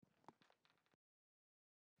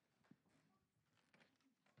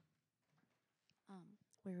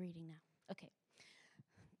We're reading now. Okay.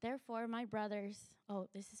 Therefore, my brothers,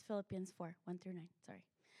 this is Philippians 4, 1 through 9. Sorry.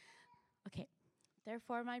 Okay.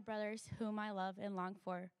 Therefore, my brothers, whom I love and long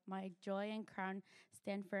for, my joy and crown,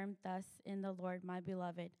 stand firm thus in the Lord, my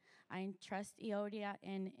beloved. I entrust Eodia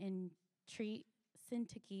and entreat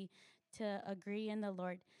Syntyche to agree in the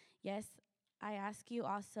Lord. Yes, I ask you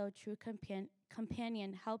also, true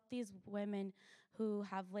companion, help these women who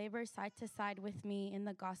have labored side to side with me in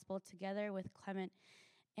the gospel, together with Clement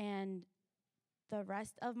and the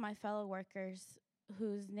rest of my fellow workers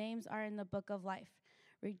whose names are in the book of life.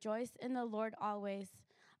 Rejoice in the Lord always.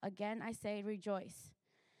 Again, I say rejoice.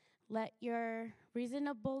 Let your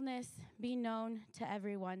reasonableness be known to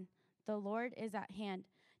everyone. The Lord is at hand.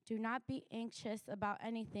 Do not be anxious about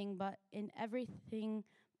anything, but in everything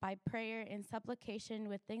by prayer and supplication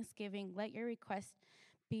with thanksgiving, let your requests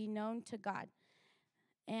be known to God.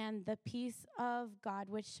 And the peace of God,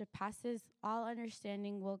 which surpasses all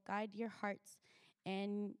understanding, will guide your hearts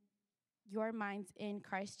and your minds in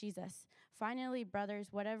Christ Jesus. Finally, brothers,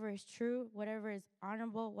 whatever is true, whatever is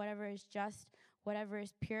honorable, whatever is just, whatever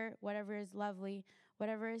is pure, whatever is lovely,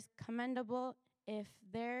 whatever is commendable, if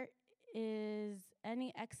there is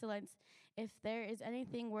any excellence, if there is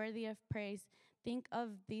anything worthy of praise, think of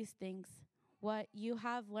these things. What you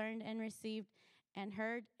have learned and received and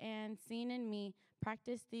heard and seen in me,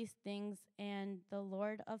 practice these things, and the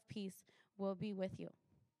Lord of peace will be with you.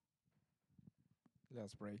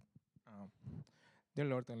 Let's pray. Um, Dear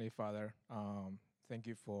Lord, Heavenly Father, thank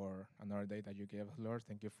you for another day that you gave us, Lord.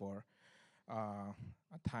 Thank you for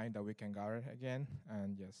a time that we can gather again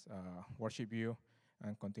and just worship you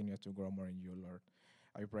and continue to grow more in you, Lord.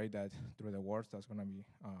 I pray that through the words that's going to be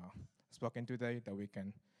spoken today, that we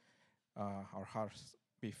can, our hearts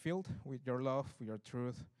be filled with your love, with your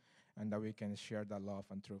truth, and that we can share that love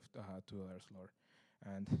and truth to others, Lord.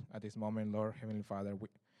 And at this moment, Lord, Heavenly Father,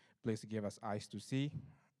 please give us eyes to see,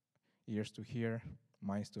 ears to hear,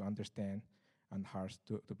 minds to understand, and hearts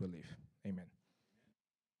to believe. Amen.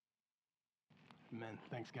 Amen.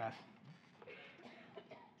 Thanks, guys.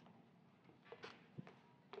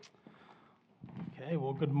 Okay,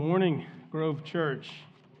 well, good morning, Grove Church.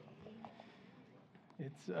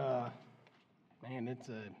 It's it's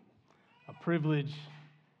a privilege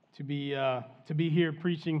to be here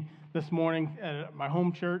preaching this morning at my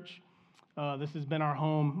home church. This has been our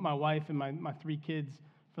home, my wife and my three kids,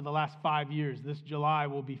 for the last 5 years. This July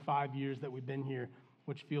will be 5 years that we've been here,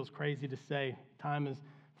 which feels crazy to say. Time has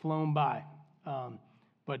flown by.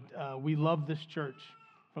 But we love this church.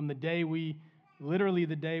 From the day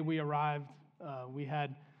the day we arrived, we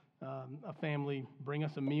had a family bring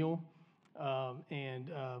us a meal, and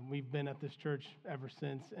we've been at this church ever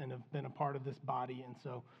since and have been a part of this body. And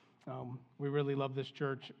so we really love this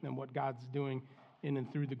church and what God's doing in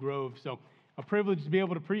and through the Grove. So a privilege to be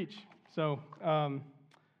able to preach. So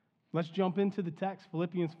let's jump into the text,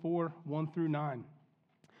 Philippians 4, 1 through 9.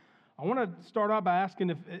 I want to start out by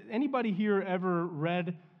asking if anybody here ever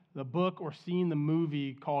read the book or seen the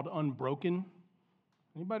movie called Unbroken.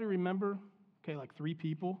 Anybody remember? Okay, like 3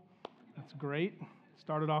 people. That's great.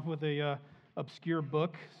 Started off with a obscure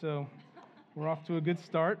book, so we're off to a good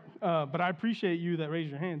start. But I appreciate you that raised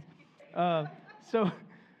your hands. So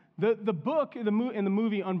the book in the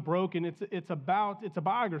movie Unbroken, it's a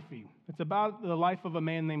biography. It's about the life of a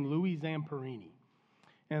man named Louis Zamperini.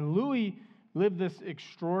 And Louis lived this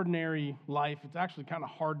extraordinary life. It's actually kind of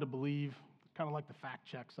hard to believe. Kind of like to fact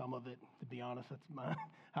check some of it, to be honest. That's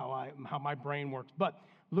how my brain works. But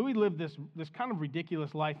Louis lived this kind of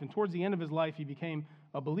ridiculous life, and towards the end of his life, he became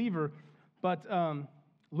a believer. But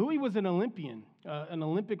Louis was an Olympian, an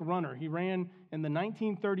Olympic runner. He ran in the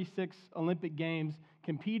 1936 Olympic Games,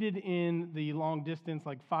 competed in the long distance,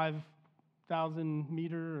 like 5,000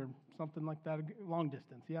 meter or something like that, long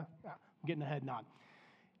distance. Yeah, I'm getting a head nod.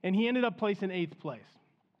 And he ended up placing 8th place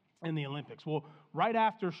in the Olympics. Well,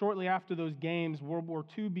 shortly after those games, World War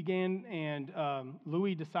II began, and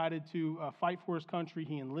Louis decided to fight for his country.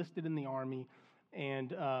 He enlisted in the army,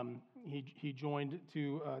 and he joined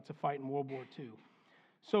to fight in World War II.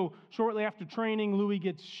 So shortly after training, Louis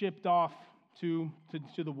gets shipped off to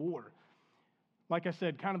the war. Like I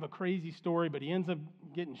said, kind of a crazy story, but he ends up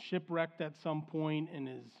getting shipwrecked at some point and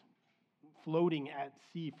is floating at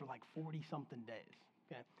sea for like 40-something days.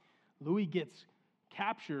 Okay, Louis gets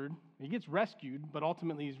captured. He gets rescued, but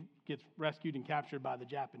ultimately he gets rescued and captured by the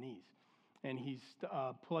Japanese, and he's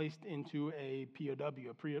placed into a POW,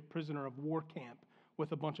 a prisoner of war camp,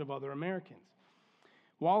 with a bunch of other Americans.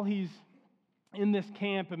 While he's in this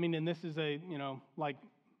camp, and this is like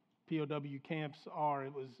POW camps are.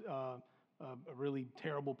 It was a really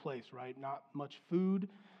terrible place, right? Not much food.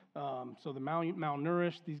 So the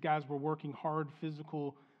malnourished, these guys were working hard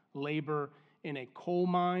physical labor in a coal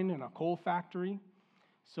mine, in a coal factory.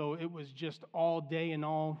 So it was just all day and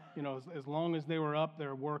all, as long as they were up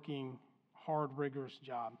there working hard, rigorous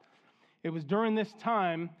job. It was during this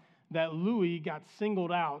time that Louis got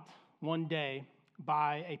singled out one day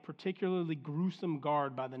by a particularly gruesome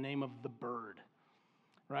guard by the name of the Bird,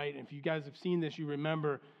 right? If you guys have seen this, you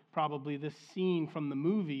remember probably this scene from the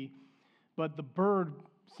movie, but the Bird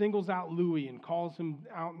singles out Louis and calls him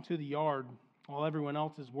out into the yard while everyone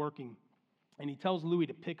else is working. And he tells Louis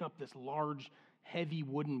to pick up this large, heavy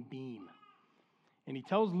wooden beam. And he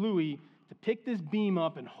tells Louis to pick this beam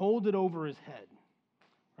up and hold it over his head.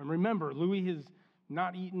 And remember, Louis has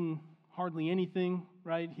not eaten hardly anything,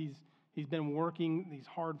 right? He's been working these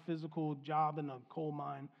hard physical job in a coal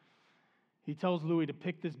mine. He tells Louis to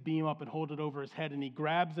pick this beam up and hold it over his head, and he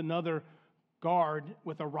grabs another guard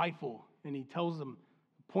with a rifle, and he tells him,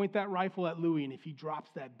 point that rifle at Louis, and if he drops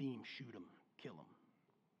that beam, shoot him, kill him.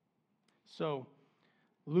 So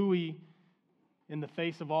Louis, in the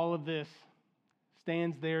face of all of this,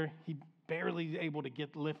 stands there. He barely is able to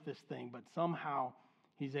lift this thing, but somehow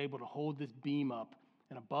he's able to hold this beam up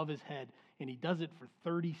and above his head, and he does it for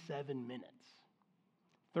 37 minutes.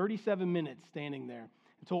 37 minutes standing there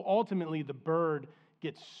until ultimately the Bird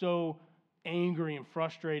gets so angry and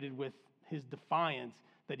frustrated with his defiance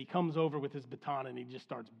that he comes over with his baton and he just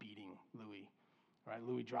starts beating Louis. Right?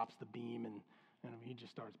 Louis drops the beam and he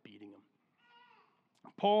just starts beating him.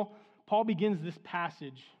 Paul begins this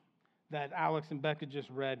passage that Alex and Becca just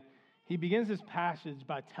read. He begins this passage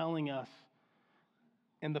by telling us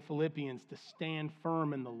in the Philippians to stand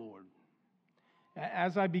firm in the Lord.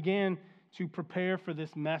 As I began to prepare for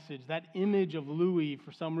this message, that image of Louis,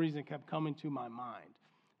 for some reason, kept coming to my mind,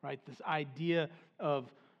 right? This idea of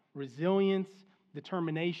resilience,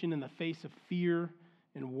 determination in the face of fear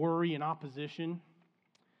and worry and opposition.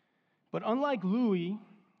 But unlike Louis,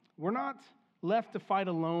 we're not left to fight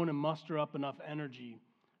alone and muster up enough energy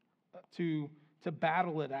to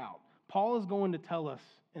battle it out. Paul is going to tell us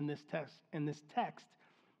in this text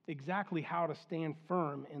exactly how to stand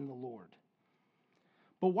firm in the Lord.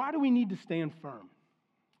 But why do we need to stand firm?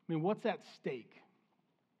 I mean, what's at stake?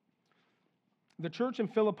 The church in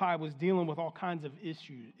Philippi was dealing with all kinds of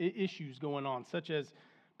issues going on, such as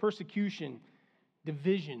persecution,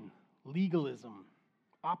 division, legalism,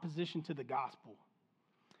 opposition to the gospel.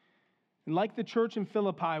 And like the church in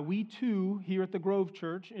Philippi, we too, here at the Grove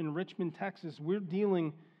Church in Richmond, Texas, we're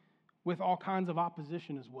dealing with all kinds of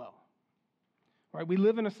opposition as well. Right? We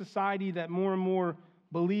live in a society that more and more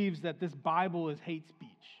believes that this Bible is hate speech.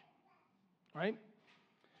 Right?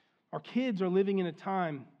 Our kids are living in a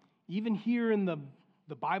time, even here in the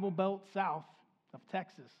Bible Belt south of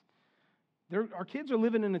Texas, our kids are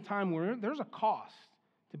living in a time where there's a cost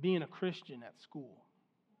to being a Christian at school.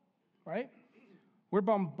 Right? We're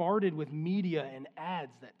bombarded with media and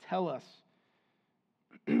ads that tell us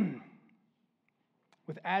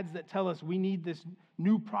we need this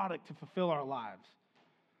new product to fulfill our lives.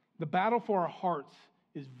 The battle for our hearts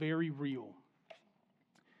is very real.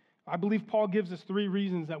 I believe Paul gives us 3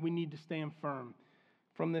 reasons that we need to stand firm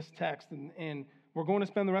from this text. And we're going to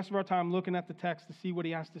spend the rest of our time looking at the text to see what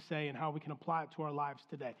he has to say and how we can apply it to our lives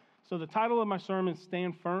today. So the title of my sermon is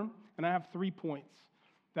Stand Firm, and I have 3 points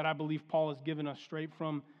that I believe Paul has given us straight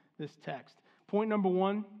from this text. Point number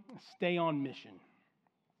 1, stay on mission.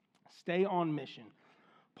 Stay on mission.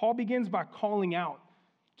 Paul begins by calling out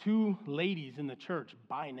 2 ladies in the church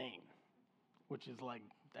by name, which is like,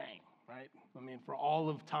 dang, right? I mean, for all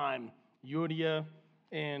of time, Euodia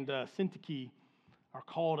and Syntyche are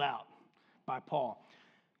called out by Paul.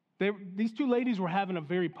 These 2 ladies were having a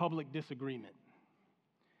very public disagreement.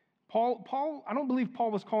 I don't believe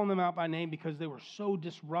Paul was calling them out by name because they were so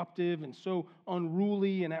disruptive and so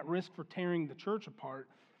unruly and at risk for tearing the church apart.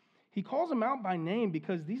 He calls them out by name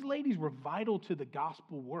because these ladies were vital to the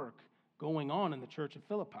gospel work going on in the church of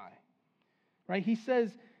Philippi. Right? He says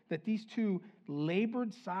that these 2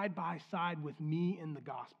 labored side by side with me in the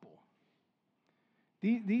gospel.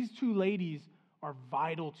 These 2 ladies are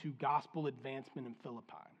vital to gospel advancement in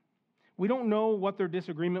Philippi. We don't know what their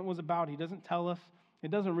disagreement was about. He doesn't tell us. It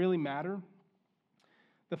doesn't really matter.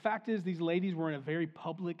 The fact is, these ladies were in a very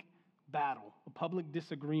public battle, a public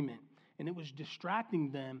disagreement, and it was distracting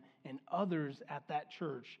them and others at that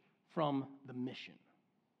church from the mission.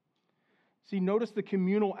 See, notice the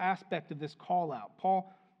communal aspect of this call out.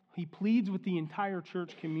 Paul, he pleads with the entire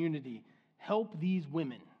church community, help these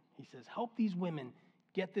women. He says, help these women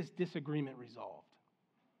get this disagreement resolved.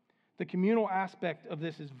 The communal aspect of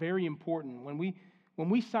this is very important. When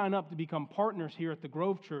we sign up to become partners here at the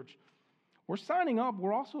Grove Church, we're signing up,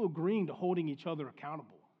 we're also agreeing to holding each other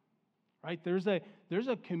accountable, right? There's a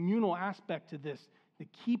communal aspect to this, the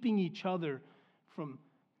keeping each other from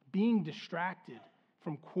being distracted,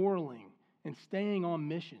 from quarreling, and staying on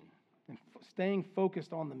mission, and staying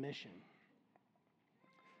focused on the mission.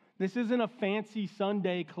 This isn't a fancy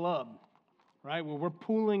Sunday club, right, where we're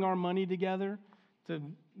pooling our money together to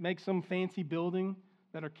make some fancy building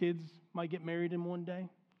that our kids might get married in one day.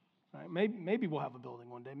 Right? Maybe we'll have a building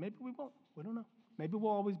one day. Maybe we won't. We don't know. Maybe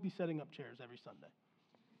we'll always be setting up chairs every Sunday.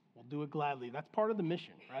 We'll do it gladly. That's part of the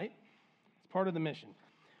mission, right? It's part of the mission.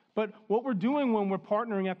 But what we're doing when we're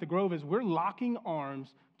partnering at the Grove is we're locking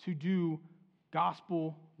arms to do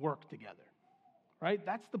gospel work together, right?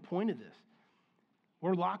 That's the point of this.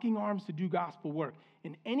 We're locking arms to do gospel work.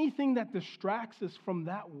 And anything that distracts us from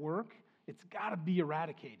that work, it's got to be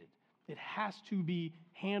eradicated. It has to be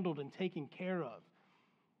handled and taken care of.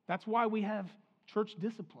 That's why we have church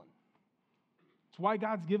discipline. It's why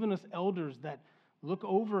God's given us elders that look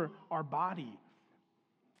over our body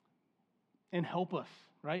and help us,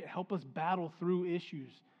 right? Help us battle through issues.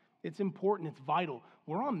 It's important. It's vital.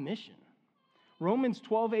 We're on mission. Romans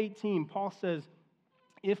 12:18, Paul says,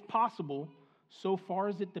 if possible, so far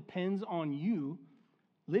as it depends on you,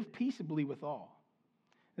 live peaceably with all.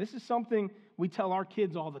 This is something we tell our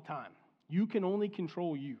kids all the time. You can only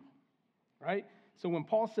control you, right? So when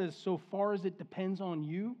Paul says, so far as it depends on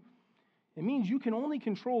you, it means you can only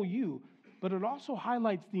control you, but it also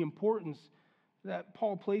highlights the importance that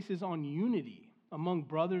Paul places on unity among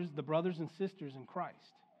the brothers and sisters in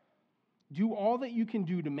Christ. Do all that you can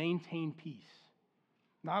do to maintain peace,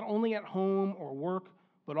 not only at home or work,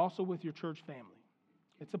 but also with your church family.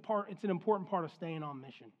 It's an important part of staying on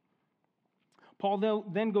mission. Paul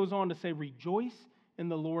then goes on to say, rejoice in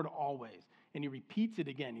the Lord always. And he repeats it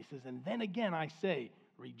again. He says, and then again I say,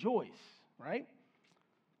 rejoice, right?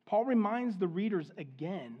 Paul reminds the readers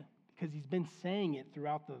again, because he's been saying it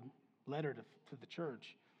throughout the letter to the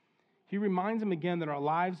church. He reminds them again that our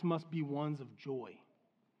lives must be ones of joy.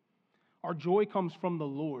 Our joy comes from the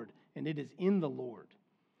Lord, and it is in the Lord.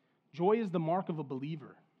 Joy is the mark of a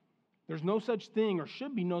believer. There's no such thing, or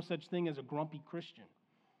should be no such thing, as a grumpy Christian.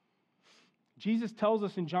 Jesus tells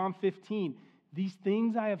us in John 15, these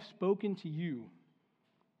things I have spoken to you,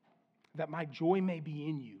 that my joy may be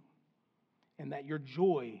in you, and that your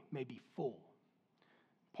joy may be full.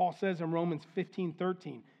 Paul says in Romans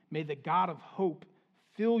 15:13, may the God of hope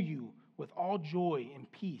fill you with all joy and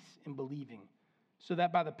peace in believing, so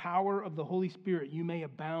that by the power of the Holy Spirit you may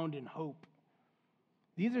abound in hope.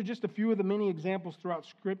 These are just a few of the many examples throughout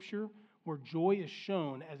Scripture where joy is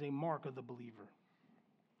shown as a mark of the believer.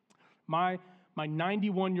 My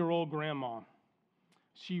 91-year-old grandma,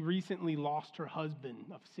 she recently lost her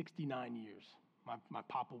husband of 69 years, my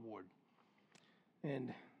Papa Ward.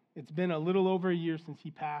 And it's been a little over a year since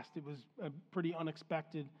he passed. It was a pretty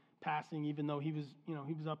unexpected passing, even though he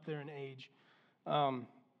was up there in age.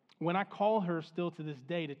 When I call her still to this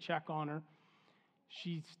day to check on her,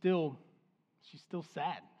 she's still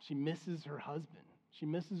sad. She misses her husband. She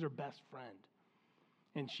misses her best friend.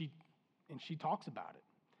 And she talks about it.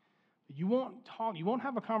 You won't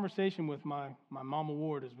have a conversation with my Mama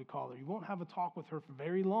Ward, as we call her. You won't have a talk with her for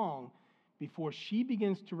very long before she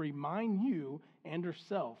begins to remind you and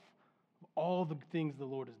herself of all the things the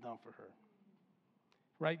Lord has done for her.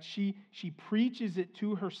 Right? She preaches it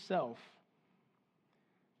to herself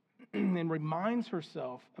and reminds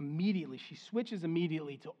herself immediately. She switches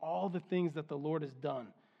immediately to all the things that the Lord has done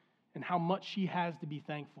and how much she has to be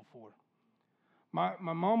thankful for. My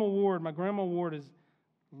Mama Ward, my Grandma Ward,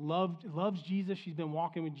 loves Jesus. She's been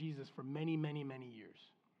walking with Jesus for many, many, many years.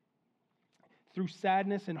 Through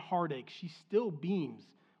sadness and heartache, she still beams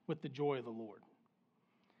with the joy of the Lord.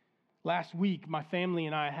 Last week, my family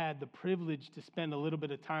and I had the privilege to spend a little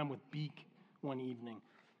bit of time with Beek one evening.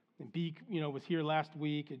 And Beek, was here last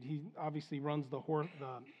week, and he obviously runs the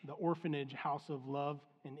orphanage House of Love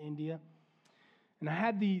in India. And I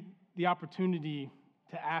had the opportunity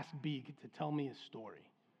to ask Beek to tell me his story.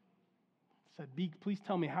 I said, Beek, please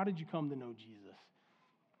tell me, how did you come to know Jesus?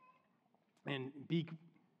 And Beek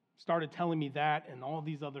started telling me that and all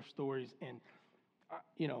these other stories and,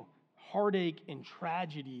 heartache and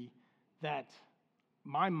tragedy that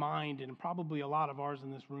my mind and probably a lot of ours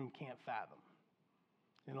in this room can't fathom.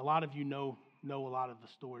 And a lot of you know a lot of the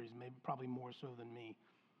stories, maybe probably more so than me,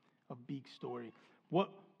 of Beek's story.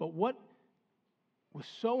 But what was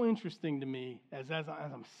so interesting to me as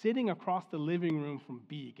I'm sitting across the living room from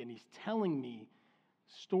Beek and he's telling me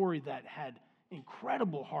a story that had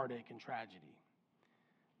incredible heartache and tragedy.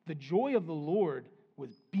 The joy of the Lord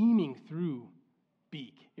was beaming through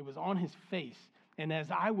Beek. It was on his face. And as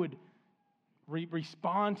I would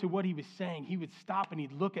respond to what he was saying, he would stop and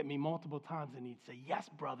he'd look at me multiple times and he'd say, "Yes,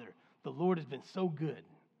 brother, the Lord has been so good."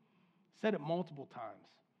 Said it multiple times.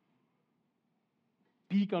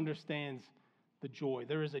 Beek understands the joy.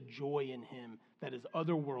 There is a joy in him that is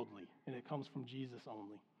otherworldly, and it comes from Jesus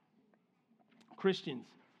only. Christians,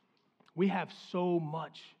 we have so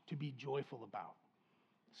much to be joyful about.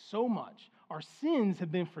 So much. Our sins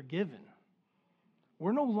have been forgiven.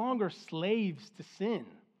 We're no longer slaves to sin.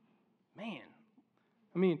 Man,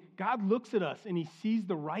 I mean, God looks at us and he sees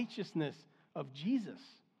the righteousness of Jesus,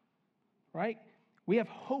 right? We have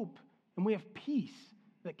hope and we have peace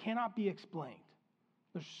that cannot be explained.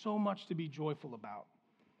 There's so much to be joyful about.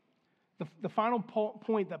 The final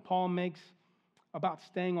point that Paul makes about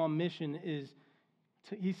staying on mission is,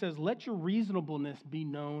 he says, let your reasonableness be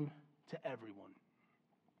known to everyone.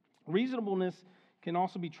 Reasonableness can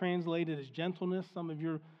also be translated as gentleness. Some of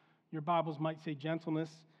your Bibles might say gentleness.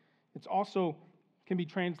 It's also can be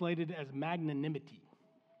translated as magnanimity.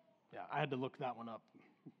 Yeah, I had to look that one up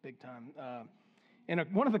big time. And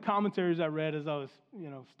one of the commentaries I read as I was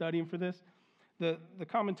studying for this, the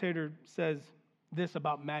commentator says this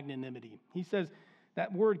about magnanimity. He says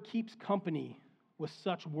that word keeps company with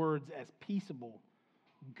such words as peaceable,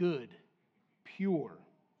 good, pure,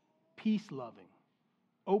 peace-loving,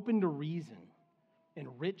 open to reason, and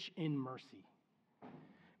rich in mercy.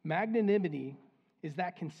 Magnanimity is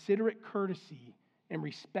that considerate courtesy and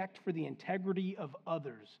respect for the integrity of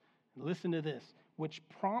others. And listen to this, which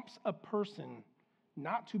prompts a person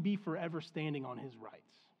not to be forever standing on his rights.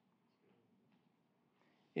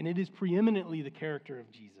 And it is preeminently the character of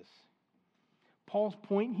Jesus. Paul's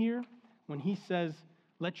point here, when he says,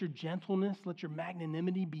 let your gentleness, let your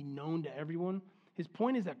magnanimity be known to everyone, his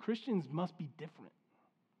point is that Christians must be different.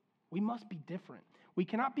 We must be different. We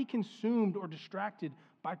cannot be consumed or distracted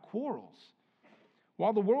by quarrels.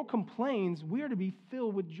 While the world complains, we are to be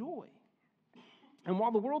filled with joy. And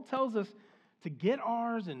while the world tells us to get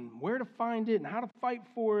ours and where to find it and how to fight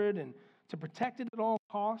for it and to protect it at all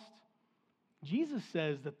costs, Jesus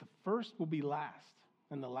says that the first will be last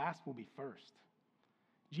and the last will be first.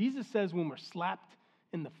 Jesus says when we're slapped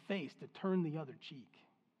in the face to turn the other cheek,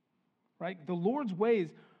 right? The ways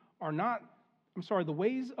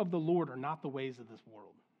of the Lord are not the ways of this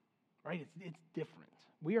world, right? It's different.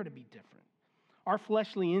 We are to be different. Our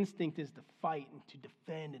fleshly instinct is to fight and to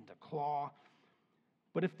defend and to claw.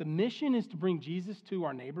 But if the mission is to bring Jesus to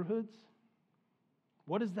our neighborhoods,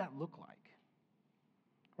 what does that look like?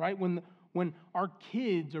 Right? When our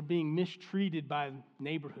kids are being mistreated by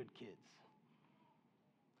neighborhood kids,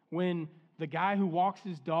 when the guy who walks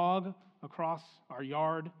his dog across our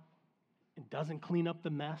yard and doesn't clean up the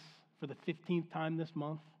mess for the 15th time this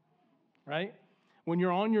month, right? When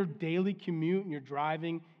you're on your daily commute and you're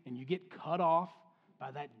driving and you get cut off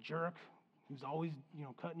by that jerk who's always,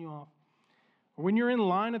 cutting you off. Or when you're in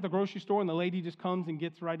line at the grocery store and the lady just comes and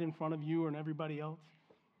gets right in front of you and everybody else.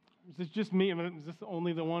 Is this just me? Is this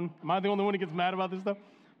only the one? Am I the only one who gets mad about this stuff?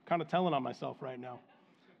 I'm kind of telling on myself right now.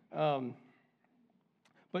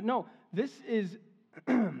 But no, this is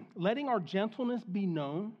letting our gentleness be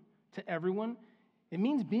known to everyone. It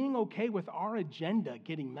means being okay with our agenda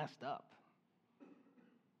getting messed up.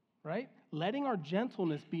 Right? Letting our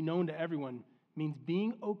gentleness be known to everyone means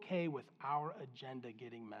being okay with our agenda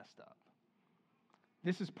getting messed up.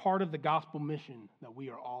 This is part of the gospel mission that we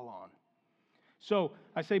are all on. So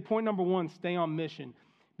I say point number one, stay on mission,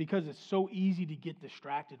 because it's so easy to get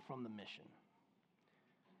distracted from the mission.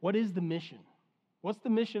 What is the mission? What's the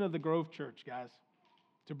mission of the Grove Church, guys?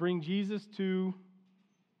 To bring Jesus to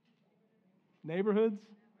neighborhoods,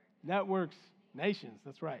 networks, nations.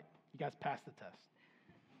 That's right. You guys passed the test.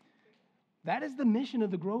 That is the mission of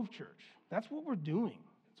the Grove Church. That's what we're doing.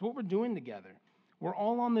 It's what we're doing together. We're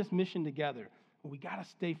all on this mission together. We got to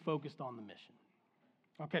stay focused on the mission.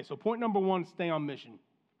 Okay, so point number one, stay on mission.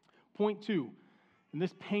 Point two, and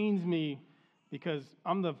this pains me because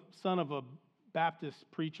I'm the son of a Baptist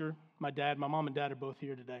preacher. My mom and dad are both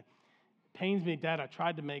here today. It pains me, Dad, I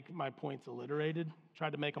tried to make my points alliterated,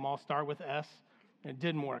 tried to make them all start with S, and it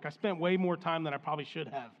didn't work. I spent way more time than I probably should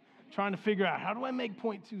have trying to figure out, how do I make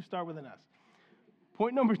point two start with an S?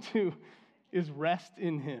 Point number two is rest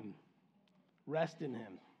in him. Rest in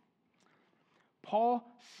him. Paul,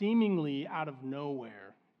 seemingly out of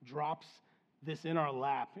nowhere, drops this in our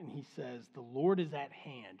lap, and he says, the Lord is at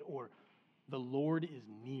hand, or the Lord is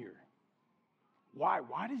near. Why?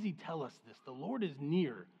 Why does he tell us this? The Lord is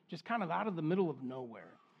near, just kind of out of the middle of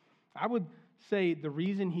nowhere. I would say the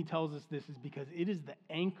reason he tells us this is because it is the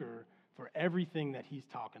anchor for everything that he's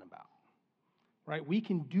talking about. Right? We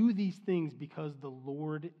can do these things because the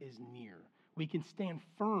Lord is near. We can stand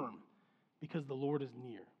firm because the Lord is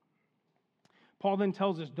near. Paul then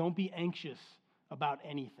tells us, don't be anxious about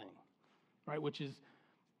anything, right? Which is,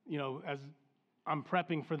 as I'm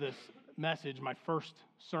prepping for this message, my first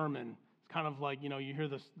sermon, it's kind of like, you hear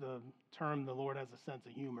the term, the Lord has a sense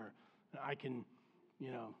of humor. I can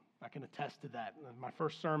attest to that. My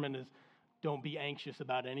first sermon is, don't be anxious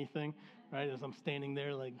about anything, right? As I'm standing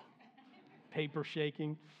there, like, paper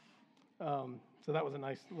shaking. So that was a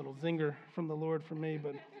nice little zinger from the Lord for me,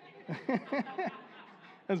 but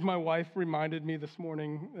as my wife reminded me this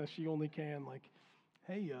morning, she only can, like,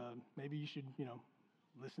 hey, maybe you should,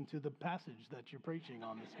 listen to the passage that you're preaching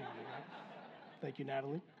on this morning, right? Thank you,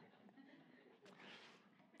 Natalie.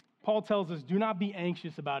 Paul tells us, do not be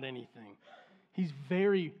anxious about anything.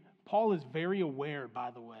 Paul is very aware,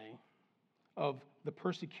 by the way, of the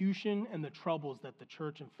persecution and the troubles that the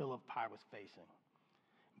church in Philippi was facing.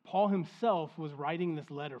 Paul himself was writing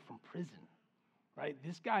this letter from prison, right?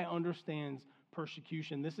 This guy understands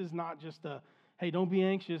persecution. This is not just hey, don't be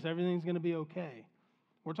anxious, everything's going to be okay.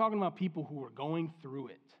 We're talking about people who are going through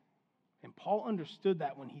it. And Paul understood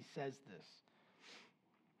that when he says this.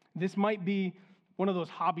 This might be one of those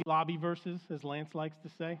Hobby Lobby verses, as Lance likes to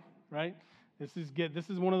say, right? This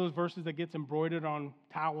is one of those verses that gets embroidered on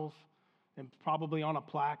towels and probably on a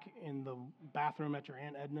plaque in the bathroom at your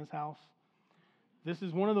Aunt Edna's house. This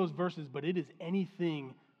is one of those verses, but it is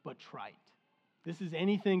anything but trite. This is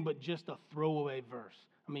anything but just a throwaway verse.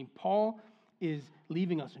 I mean, Paul is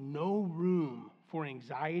leaving us no room for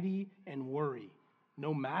anxiety and worry,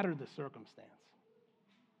 no matter the circumstance,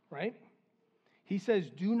 right? He says,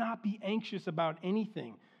 do not be anxious about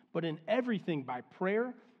anything, but in everything by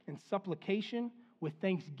prayer and supplication with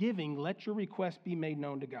thanksgiving, let your requests be made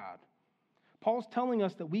known to God. Paul's telling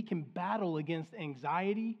us that we can battle against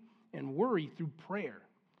anxiety and worry through prayer,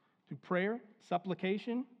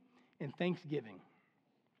 supplication, and thanksgiving.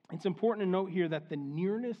 It's important to note here that the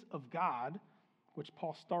nearness of God, which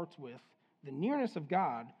Paul starts with, the nearness of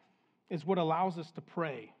God is what allows us to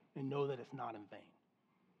pray and know that it's not in vain.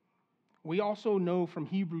 We also know from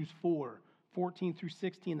Hebrews 4:14 through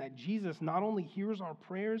 16, that Jesus not only hears our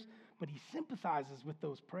prayers, but he sympathizes with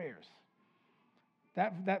those prayers.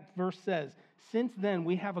 That verse says, since then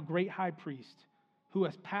we have a great high priest who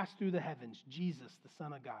has passed through the heavens, Jesus, the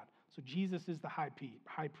Son of God. So Jesus is the high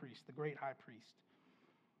priest, the great high priest.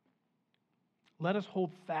 Let us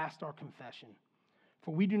hold fast our confession,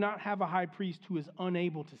 for we do not have a high priest who is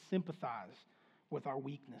unable to sympathize with our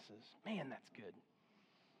weaknesses. Man, that's good.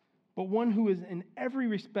 But one who is in every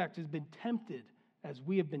respect has been tempted as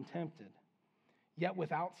we have been tempted, yet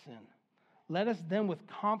without sin. Let us then with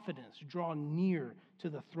confidence draw near to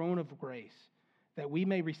the throne of grace, that we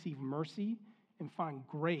may receive mercy and find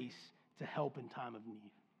grace to help in time of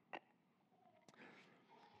need.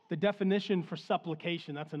 The definition for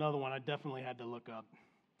supplication, that's another one I definitely had to look up.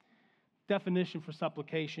 Definition for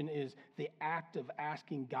supplication is the act of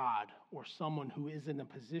asking God or someone who is in a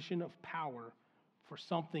position of power for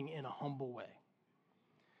something in a humble way.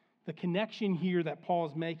 The connection here that Paul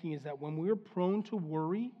is making is that when we're prone to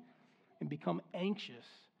worry and become anxious,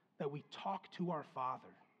 that we talk to our Father.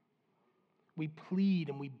 We plead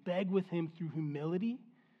and we beg with him through humility,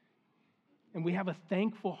 and we have a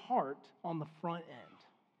thankful heart on the front end.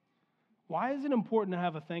 Why is it important to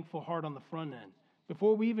have a thankful heart on the front end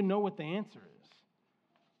before we even know what the answer is?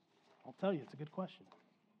 I'll tell you, it's a good question.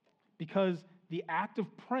 Because the act of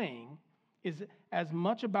praying is as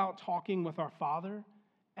much about talking with our Father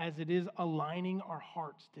as it is aligning our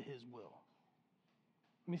hearts to his will.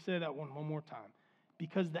 Let me say that one more time.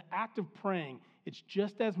 Because the act of praying, it's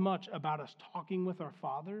just as much about us talking with our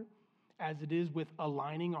Father as it is with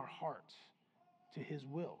aligning our hearts to his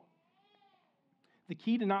will. The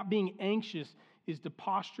key to not being anxious is to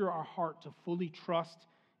posture our heart to fully trust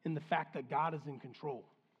in the fact that God is in control.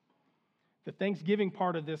 The thanksgiving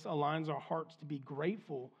part of this aligns our hearts to be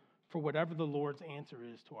grateful for whatever the Lord's answer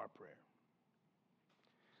is to our prayer.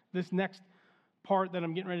 This next part that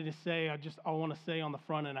I'm getting ready to say, I want to say on the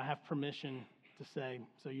front end, I have permission to say,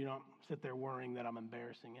 so you don't sit there worrying that I'm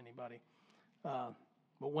embarrassing anybody. But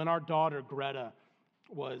when our daughter, Greta,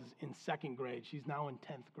 was in second grade, she's now in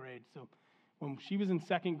 10th grade, so when she was in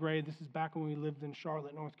second grade, this is back when we lived in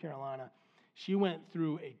Charlotte, North Carolina, she went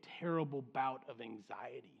through a terrible bout of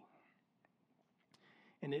anxiety.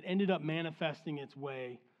 And it ended up manifesting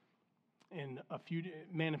itself in a few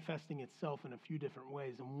different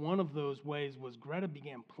ways. And one of those ways was Greta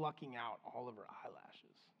began plucking out all of her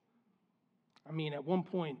eyelashes. I mean, at one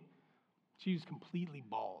point, she was completely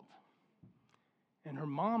bald. And her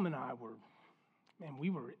mom and I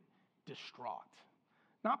we were distraught.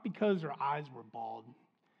 Not because her eyes were bald,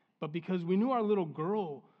 but because we knew our little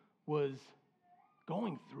girl was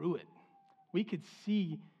going through it. We could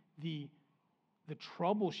see the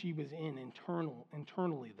trouble she was in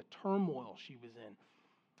internally, the turmoil she was in.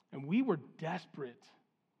 And we were desperate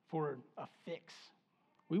for a fix.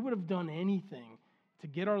 We would have done anything to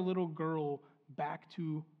get our little girl back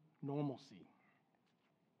to normalcy.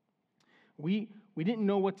 We didn't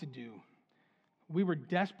know what to do. We were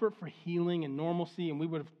desperate for healing and normalcy, and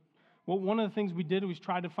one of the things we did was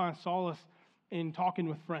try to find solace in talking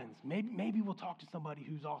with friends. Maybe we'll talk to somebody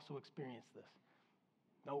who's also experienced this.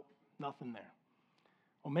 Nope, nothing there.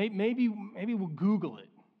 Well, maybe we'll Google it.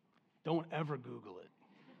 Don't ever Google it.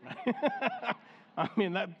 Right? I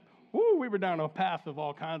mean, we were down a path of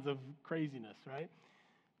all kinds of craziness, right?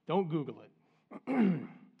 Don't Google it.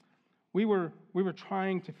 We were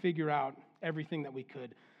trying to figure out everything that we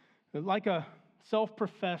could. Like a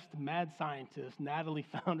self-professed mad scientist, Natalie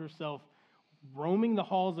found herself roaming the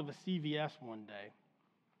halls of a CVS one day,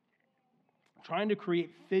 trying to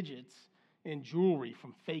create fidgets and jewelry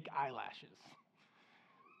from fake eyelashes.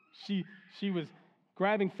 She was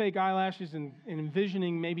grabbing fake eyelashes and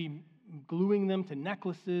envisioning maybe gluing them to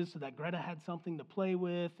necklaces so that Greta had something to play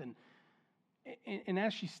with. And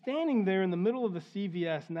as she's standing there in the middle of the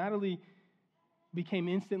CVS, Natalie became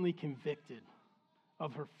instantly convicted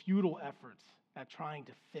of her futile efforts at trying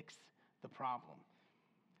to fix the problem.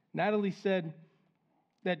 Natalie said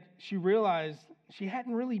that she realized she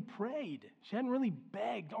hadn't really prayed. She hadn't really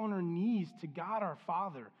begged on her knees to God our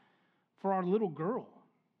Father for our little girl.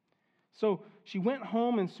 So she went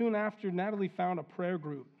home, and soon after, Natalie found a prayer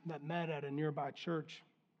group that met at a nearby church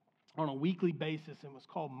on a weekly basis, and was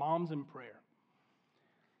called Moms in Prayer.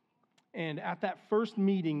 And at that first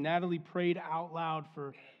meeting, Natalie prayed out loud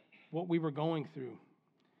for what we were going through,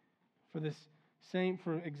 for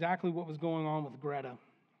exactly what was going on with Greta.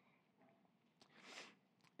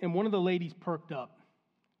 And one of the ladies perked up,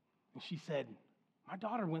 and she said, "My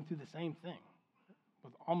daughter went through the same thing,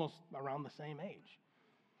 with almost around the same age."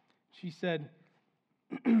 She said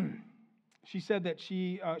that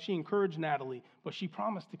she encouraged Natalie, but she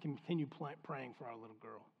promised to continue praying for our little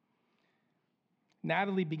girl.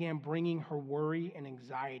 Natalie began bringing her worry and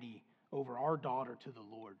anxiety over our daughter to the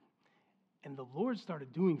Lord. And the Lord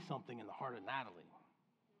started doing something in the heart of Natalie,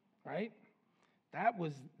 right? That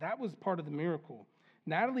was part of the miracle.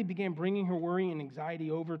 Natalie began bringing her worry and anxiety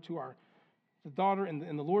over to the daughter,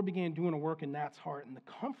 and the Lord began doing a work in Nat's heart. And the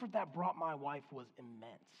comfort that brought my wife was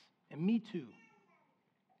immense, and me too.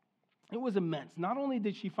 It was immense. Not only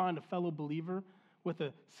did she find a fellow believer with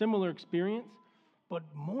a similar experience, but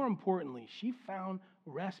more importantly, she found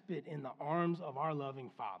respite in the arms of our loving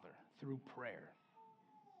Father through prayer.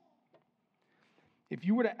 If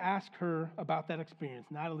you were to ask her about that experience,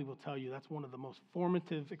 Natalie will tell you that's one of the most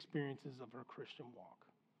formative experiences of her Christian walk.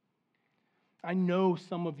 I know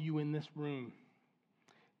some of you in this room,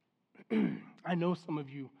 I know some of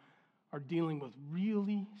you are dealing with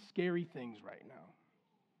really scary things right now.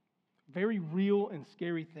 Very real and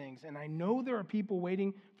scary things. And I know there are people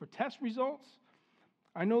waiting for test results.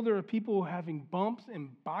 I know there are people having bumps and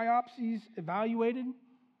biopsies evaluated.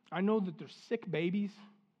 I know that there's sick babies.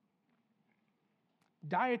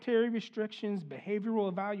 Dietary restrictions, behavioral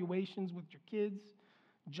evaluations with your kids,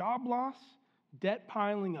 job loss, debt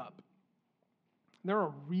piling up. There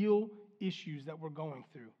are real issues that we're going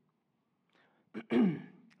through.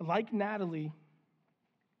 Like Natalie's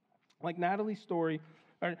story,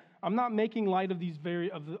 I'm not making light of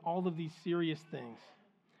all of these serious things,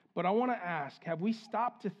 but I want to ask, have we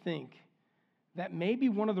stopped to think that maybe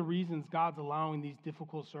one of the reasons God's allowing these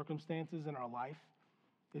difficult circumstances in our life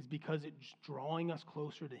is because it's drawing us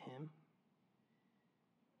closer to Him?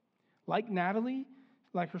 Like Natalie,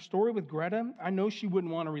 like her story with Greta, I know she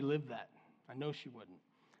wouldn't want to relive that. I know she wouldn't.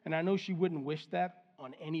 And I know she wouldn't wish that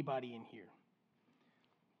on anybody in here.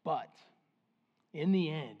 But in the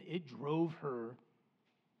end, it drove her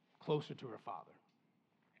closer to her Father.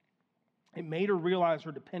 It made her realize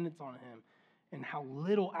her dependence on Him and how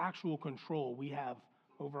little actual control we have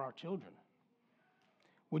over our children.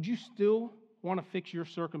 Would you still want to fix your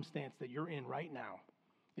circumstance that you're in right now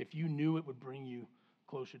if you knew it would bring you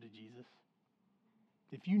closer to Jesus?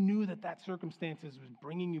 If you knew that circumstances was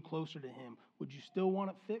bringing you closer to Him, would you still want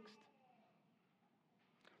it fixed?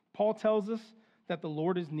 Paul tells us that the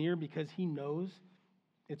Lord is near because He knows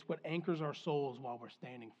it's what anchors our souls while we're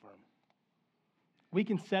standing firm. We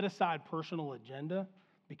can set aside personal agenda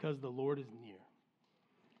because the Lord is near.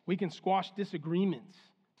 We can squash disagreements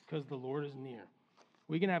because the Lord is near.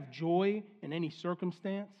 We can have joy in any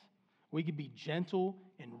circumstance. We can be gentle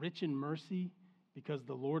and rich in mercy because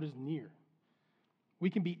the Lord is near. We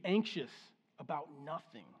can be anxious about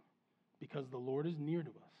nothing because the Lord is near to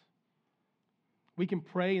us. We can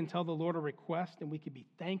pray and tell the Lord a request, and we can be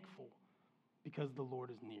thankful because the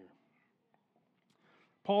Lord is near.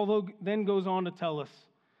 Paul then goes on to tell us,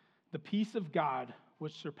 the peace of God,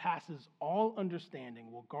 which surpasses all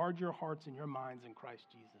understanding, will guard your hearts and your minds in Christ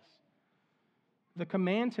Jesus. The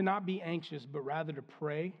command to not be anxious, but rather to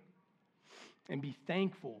pray and be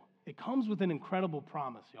thankful, it comes with an incredible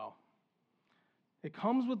promise, y'all. It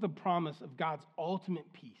comes with the promise of God's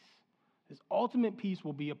ultimate peace. His ultimate peace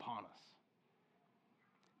will be upon us.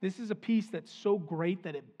 This is a peace that's so great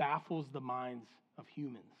that it baffles the minds of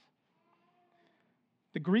humans.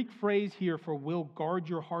 The Greek phrase here for will guard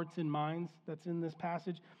your hearts and minds that's in this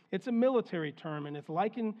passage, it's a military term, and it's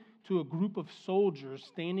likened to a group of soldiers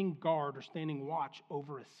standing guard or standing watch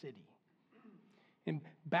over a city. And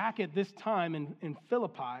back at this time in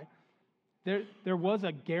Philippi, there was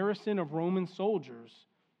a garrison of Roman soldiers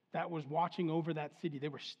that was watching over that city. They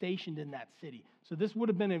were stationed in that city. So this would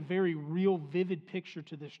have been a very real, vivid picture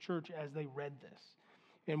to this church as they read this.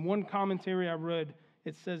 In one commentary I read,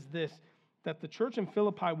 it says this, that the church in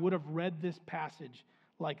Philippi would have read this passage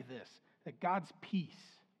like this, that God's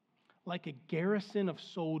peace, like a garrison of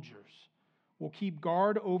soldiers, will keep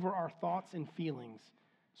guard over our thoughts and feelings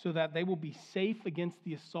so that they will be safe against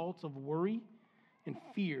the assaults of worry and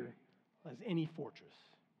fear as any fortress.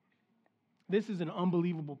 This is an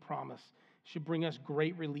unbelievable promise. It should bring us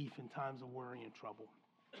great relief in times of worry and trouble.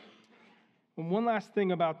 And one last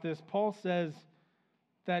thing about this, Paul says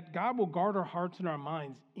that God will guard our hearts and our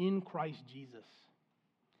minds in Christ Jesus.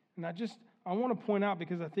 And I want to point out,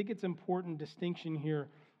 because I think it's an important distinction here,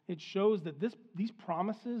 it shows that this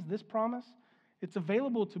promise, it's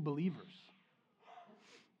available to believers.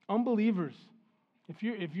 Unbelievers, if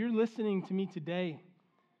you're listening to me today,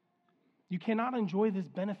 you cannot enjoy this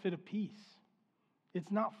benefit of peace. It's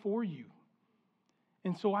not for you.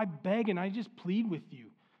 And so I beg and I just plead with you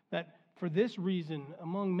that for this reason,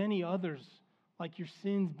 among many others, like your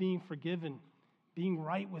sins being forgiven, being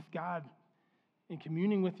right with God, and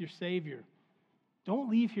communing with your Savior, don't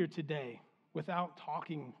leave here today without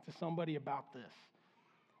talking to somebody about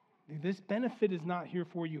this. This benefit is not here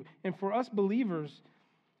for you. And for us believers,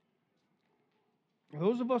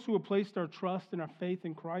 those of us who have placed our trust and our faith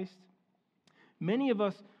in Christ, many of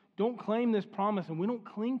us don't claim this promise and we don't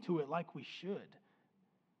cling to it like we should.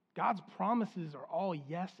 God's promises are all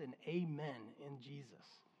yes and amen in Jesus.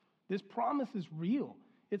 This promise is real.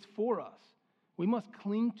 It's for us. We must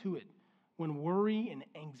cling to it when worry and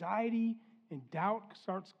anxiety and doubt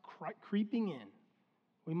starts creeping in.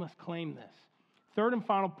 We must claim this. Third and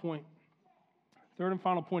final point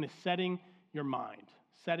is setting your mind.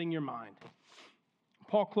 Setting your mind.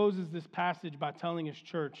 Paul closes this passage by telling his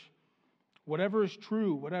church, whatever is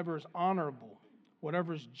true, whatever is honorable,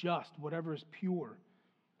 whatever is just, whatever is pure,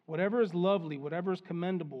 whatever is lovely, whatever is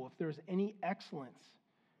commendable, if there's any excellence,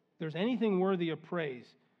 if there's anything worthy of praise,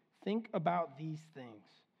 think about these things.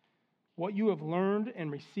 What you have learned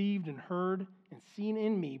and received and heard and seen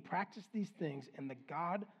in me, practice these things, and the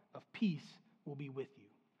God of peace will be with you.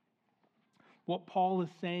 What Paul is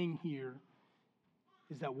saying here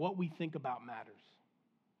is that what we think about matters.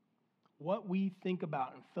 What we think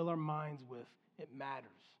about and fill our minds with, it matters.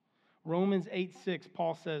 Romans 8:6,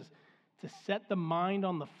 Paul says, to set the mind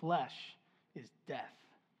on the flesh is death,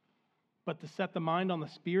 but to set the mind on the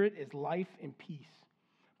Spirit is life and peace.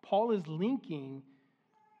 Paul is linking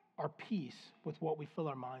our peace with what we fill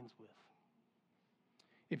our minds with.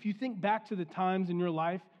 If you think back to the times in your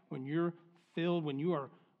life when you're filled, when you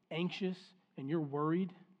are anxious and you're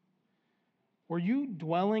worried, were you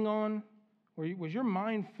dwelling on, was your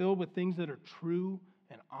mind filled with things that are true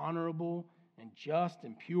and honorable and just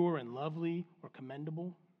and pure and lovely or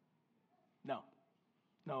commendable?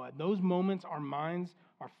 No, at those moments, our minds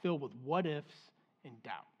are filled with what ifs and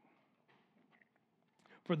doubt.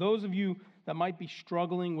 For those of you that might be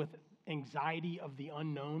struggling with anxiety of the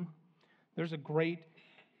unknown, there's a great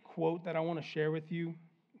quote that I want to share with you.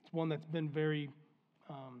 It's one that's been very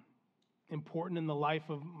important in the life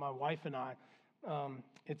of my wife and I.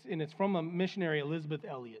 It's from a missionary, Elizabeth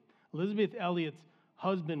Elliot. Elizabeth Elliot's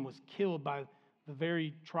husband was killed by the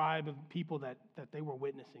very tribe of people that they were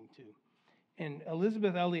witnessing to. And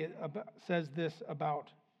Elizabeth Elliot says this about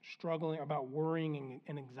struggling, about worrying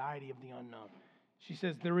and anxiety of the unknown. She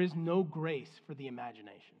says, there is no grace for the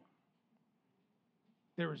imagination.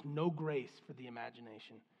 There is no grace for the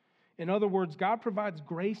imagination. In other words, God provides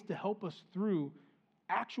grace to help us through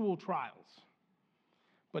actual trials,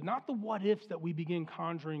 but not the what ifs that we begin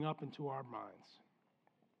conjuring up into our minds.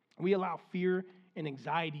 We allow fear and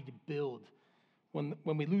anxiety to build when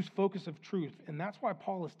we lose focus of truth. And that's why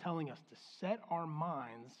Paul is telling us to set our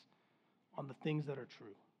minds on the things that are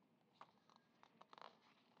true.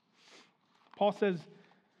 Paul says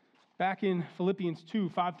back in Philippians 2,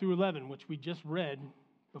 5 through 11, which we just read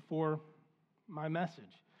before my message,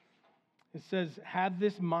 it says, have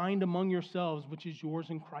this mind among yourselves, which is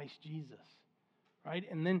yours in Christ Jesus. Right?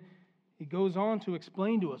 And then he goes on to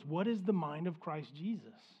explain to us, what is the mind of Christ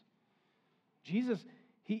Jesus? Jesus,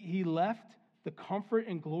 he left the comfort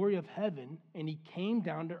and glory of heaven, and he came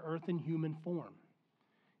down to earth in human form.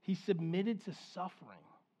 He submitted to suffering,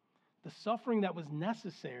 the suffering that was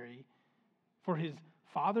necessary for his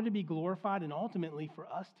Father to be glorified and ultimately for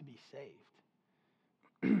us to be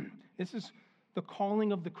saved. This is the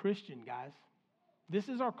calling of the Christian, guys. This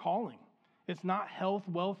is our calling. It's not health,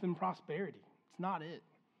 wealth, and prosperity. It's not it.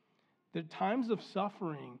 The times of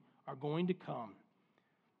suffering are going to come.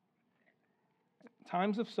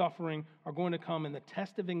 Times of suffering are going to come, and the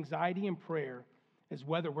test of anxiety and prayer is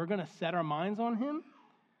whether we're going to set our minds on him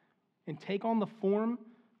and take on the form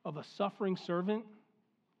of a suffering servant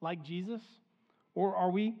like Jesus, or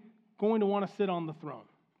are we going to want to sit on the throne?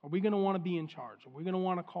 Are we going to want to be in charge? Are we going to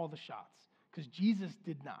want to call the shots? Because Jesus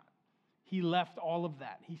did not. He left all of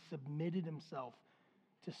that. He submitted himself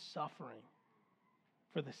to suffering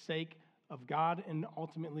for the sake of God and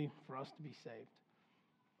ultimately for us to be saved.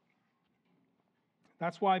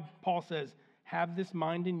 That's why Paul says, have this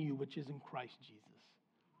mind in you, which is in Christ Jesus.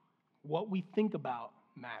 What we think about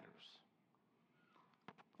matters.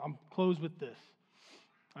 I'll close with this.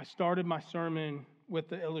 I started my sermon with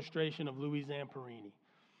the illustration of Louis Zamperini,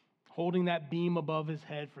 holding that beam above his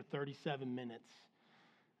head for 37 minutes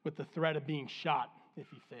with the threat of being shot if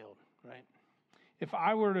he failed, right? If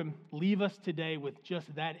I were to leave us today with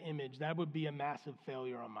just that image, that would be a massive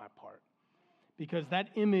failure on my part. Because that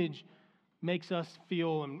image makes us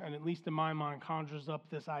feel, and at least in my mind, conjures up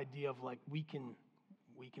this idea of like, we can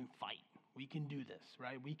fight. We can do this,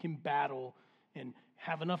 right? We can battle and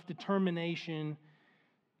have enough determination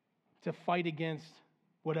to fight against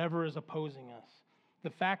whatever is opposing us. The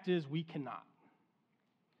fact is, we cannot.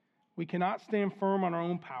 We cannot stand firm on our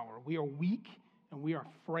own power. We are weak, and we are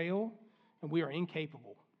frail, and we are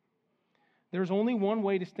incapable. There's only one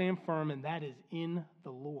way to stand firm, and that is in the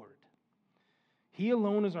Lord. He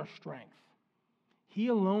alone is our strength. He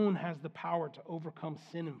alone has the power to overcome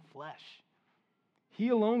sin and flesh. He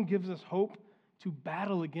alone gives us hope to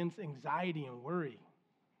battle against anxiety and worry.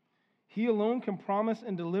 He alone can promise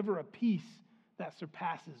and deliver a peace that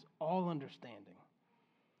surpasses all understanding.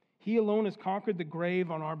 He alone has conquered the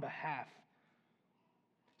grave on our behalf.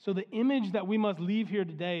 So the image that we must leave here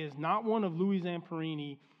today is not one of Louis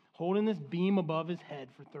Zamperini holding this beam above his head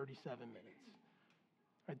for 37 minutes.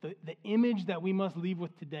 Right? The image that we must leave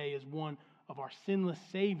with today is one of our sinless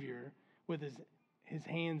Savior with his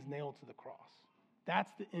hands nailed to the cross.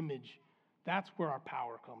 That's the image. That's where our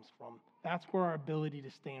power comes from. That's where our ability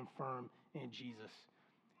to stand firm in Jesus.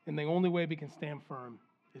 And the only way we can stand firm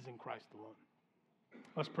is in Christ alone.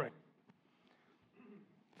 Let's pray.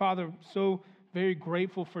 Father, so very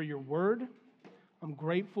grateful for your word. I'm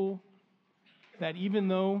grateful that even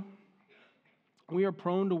though we are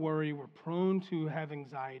prone to worry, we're prone to have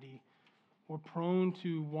anxiety, we're prone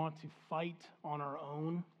to want to fight on our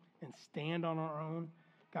own and stand on our own,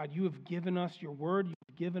 God, you have given us your word,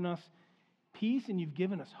 you've given us peace, and you've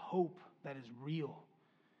given us hope that is real.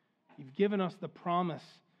 You've given us the promise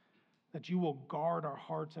that you will guard our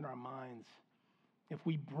hearts and our minds if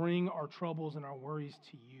we bring our troubles and our worries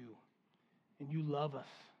to you. And you love us.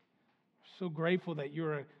 We're so grateful that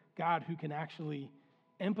you're a God who can actually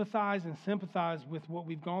empathize and sympathize with what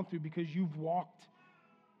we've gone through because you've walked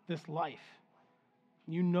this life.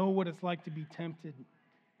 You know what it's like to be tempted,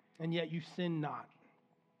 and yet you sin not.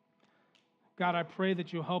 God, I pray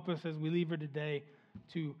that you'll help us as we leave here today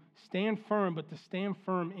to stand firm, but to stand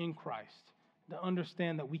firm in Christ, to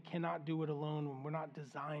understand that we cannot do it alone when we're not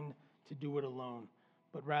designed to do it alone,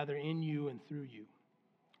 but rather in you and through you.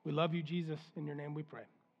 We love you, Jesus. In your name we pray.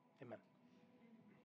 Amen.